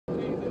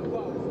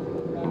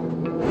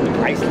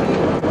Iceland.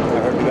 I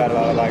heard we got a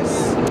lot of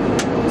ice.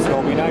 It's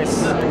gonna be nice.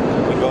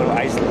 We go to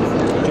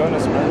Iceland. Join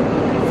us, man.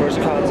 First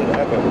concert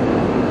ever.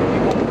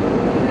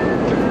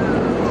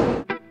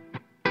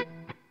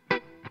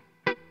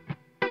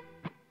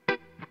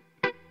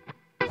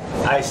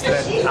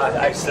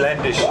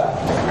 Outlandish.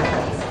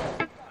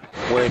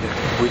 Waiting.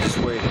 We just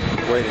waiting.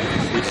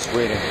 We just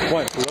waiting.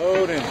 What?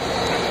 Loading.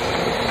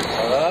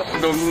 Up.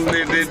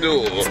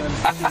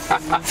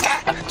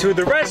 To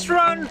the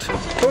restaurant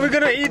where we're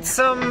gonna eat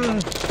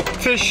some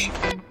fish.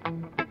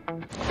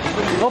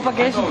 Hvor er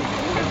bagagen?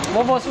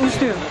 Hvor er vores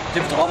udstyr?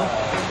 Det er droppet.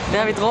 Det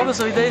har vi droppet,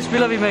 så i dag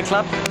spiller vi med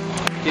klap.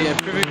 Det er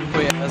preview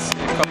på jeres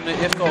kommende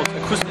efterårs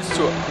akustisk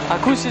tur.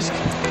 Akustisk.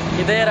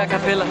 I dag er der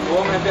kapeller.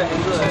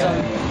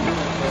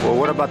 Well,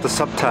 what about the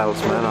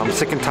subtitles, man? I'm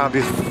sick and tired of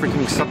these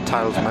freaking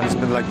subtitles, man. It's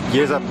been like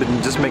years I've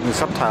been just making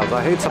subtitles.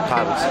 I hate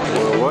subtitles.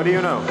 Well, what do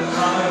you know?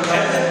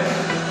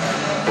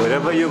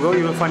 Wherever you go,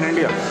 you will find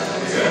India.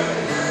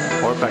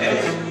 Or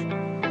Pakistan.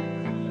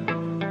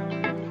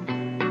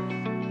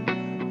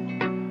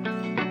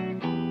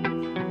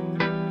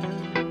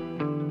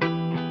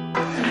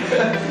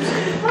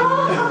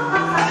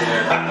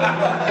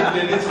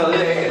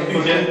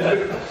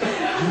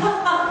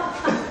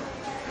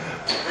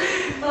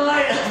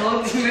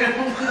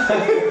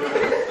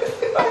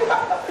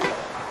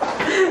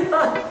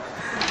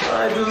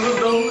 Ej, du er så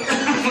dum.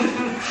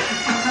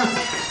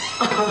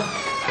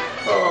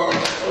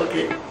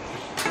 Okay.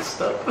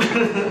 Stop.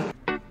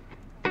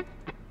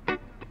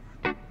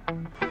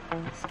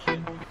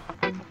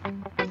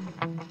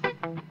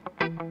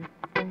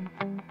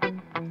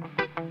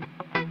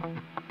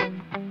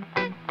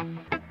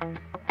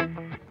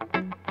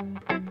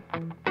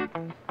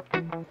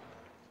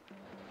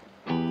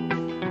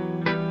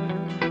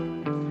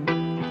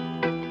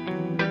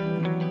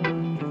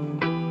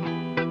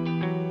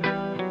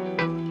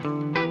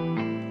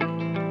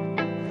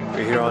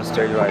 We're here on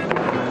stage right now.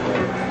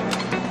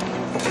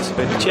 It's a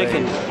bit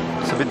delayed.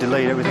 It's a bit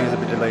delayed. Everything is a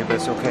bit delayed, but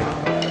it's okay.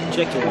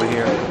 We're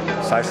here.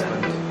 It's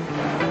Iceland.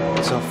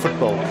 It's a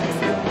football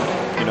field.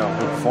 You know,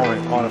 we're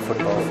performing on a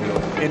football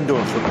field.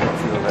 Indoor football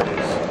field, that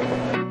is.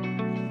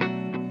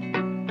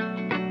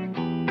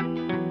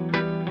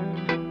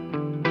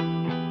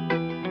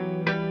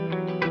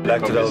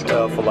 Back to the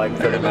hotel for like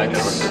 30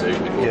 minutes.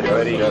 Get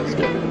ready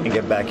and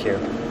get back here.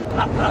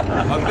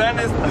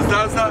 Outlandish,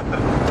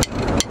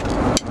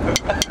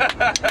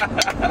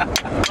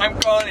 I'm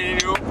calling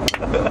you.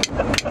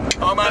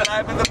 All my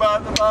life is about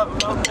the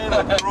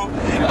group.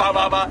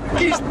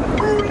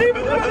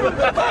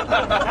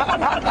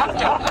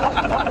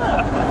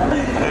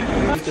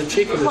 If the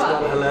chicken is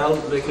not halal,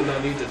 they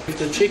cannot eat it. If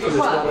the chicken is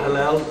not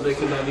halal, they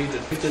cannot eat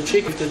it. If the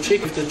chicken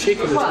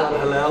is not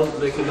halal,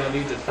 they cannot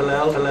eat it.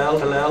 Halal,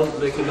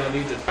 they cannot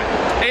eat it. 1,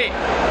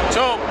 2,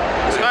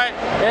 3,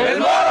 El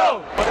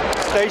Moro!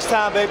 Stage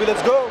time, baby.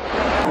 Let's go.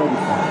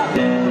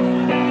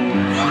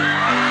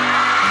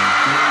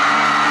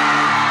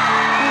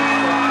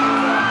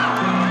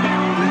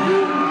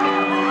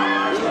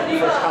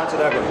 First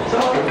concert ever.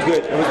 It was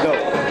good. It was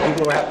dope.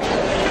 People were happy.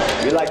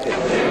 We liked it.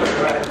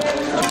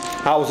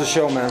 How was the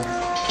show, man?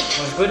 It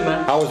was good,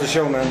 man. How was the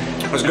show, man?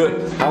 It was good.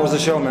 How was the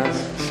show, man?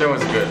 The show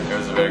was good. It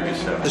was a very good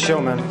show. The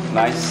show, man.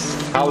 Nice.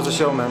 How was the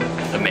show, man?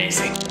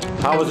 Amazing.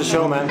 How was the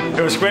show, man?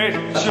 It was great.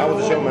 How was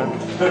the show, man?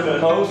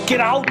 Get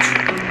out!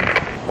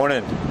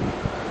 Morning.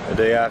 The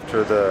day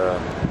after the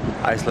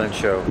Iceland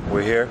show,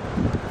 we're here,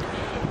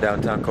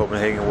 downtown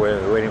Copenhagen.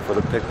 We're waiting for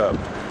the pickup.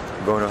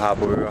 We're going to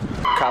Harbour.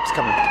 Cops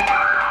coming.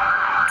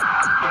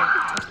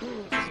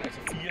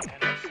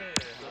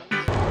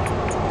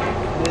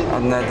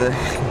 Outlandish.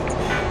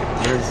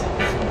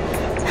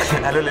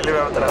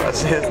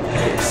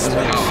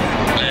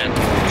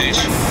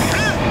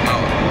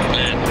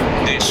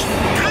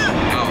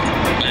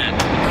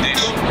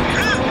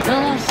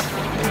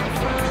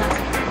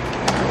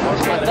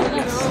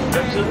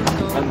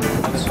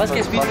 Hvad skal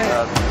jeg spise med?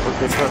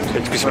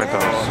 Jeg spiser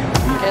McDonald's.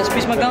 Kan jeg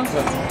spise McDonald's?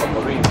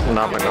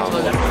 Not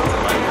McDonald's.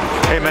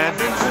 Hey man,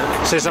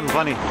 say something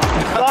funny.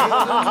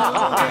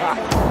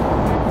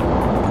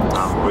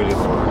 I'm really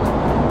bored.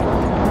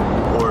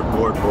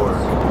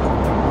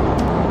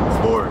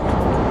 Bored.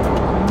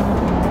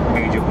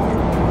 Major bored.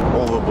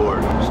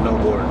 Overboard.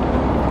 Snowboard.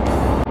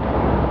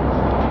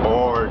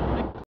 Bored.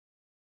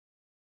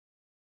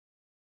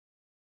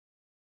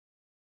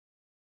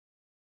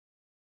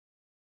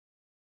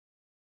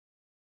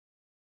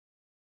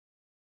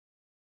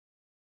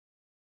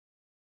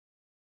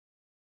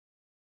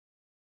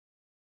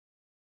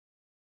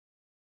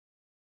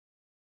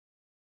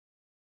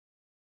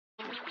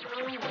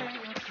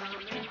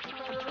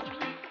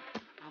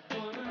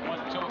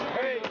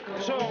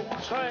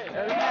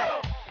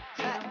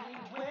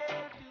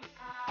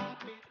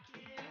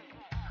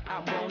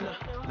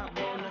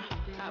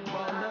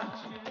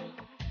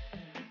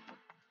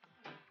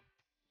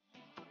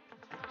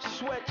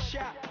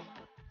 Sweatshop.